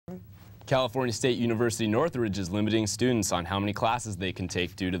California State University Northridge is limiting students on how many classes they can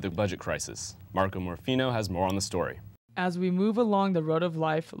take due to the budget crisis. Marco Morfino has more on the story. As we move along the road of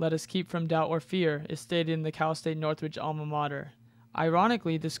life, let us keep from doubt or fear, is stated in the Cal State Northridge alma mater.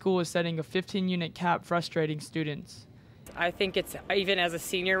 Ironically, the school is setting a 15-unit cap, frustrating students. I think it's, even as a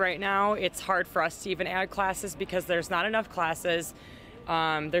senior right now, it's hard for us to even add classes because there's not enough classes.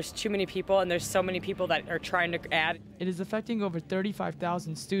 There's too many people, and there's so many people that are trying to add. It is affecting over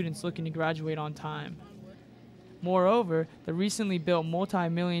 35,000 students looking to graduate on time. Moreover, the recently built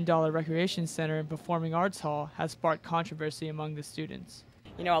multi-million-dollar recreation center and performing arts hall has sparked controversy among the students.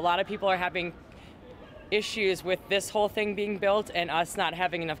 You know, a lot of people are having issues with this whole thing being built and us not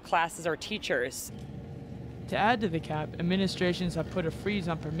having enough classes or teachers. To add to the cap, administrations have put a freeze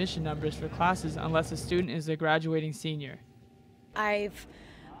on permission numbers for classes unless a student is a graduating senior. I've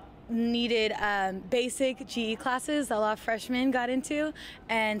needed basic GE classes that a lot of freshmen got into,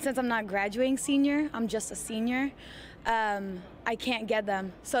 and since I'm not graduating senior, I'm just a senior, I can't get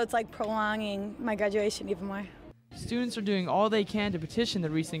them. So it's like prolonging my graduation even more. Students are doing all they can to petition the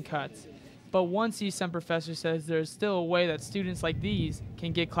recent cuts, but one CSUN professor says there is still a way that students like these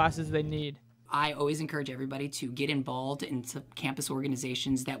can get classes they need. I always encourage everybody to get involved in campus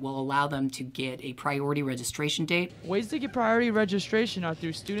organizations that will allow them to get a priority registration date. Ways to get priority registration are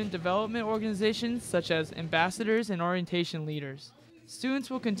through student development organizations such as ambassadors and orientation leaders. Students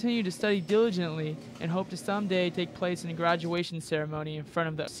will continue to study diligently and hope to someday take place in a graduation ceremony in front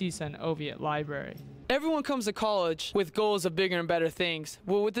of the CSUN Oviatt Library. Everyone comes to college with goals of bigger and better things.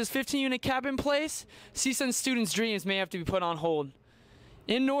 Well, with this 15-unit cap in place, CSUN students' dreams may have to be put on hold.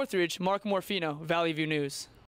 In Northridge, Marco Morfino, Valley View News.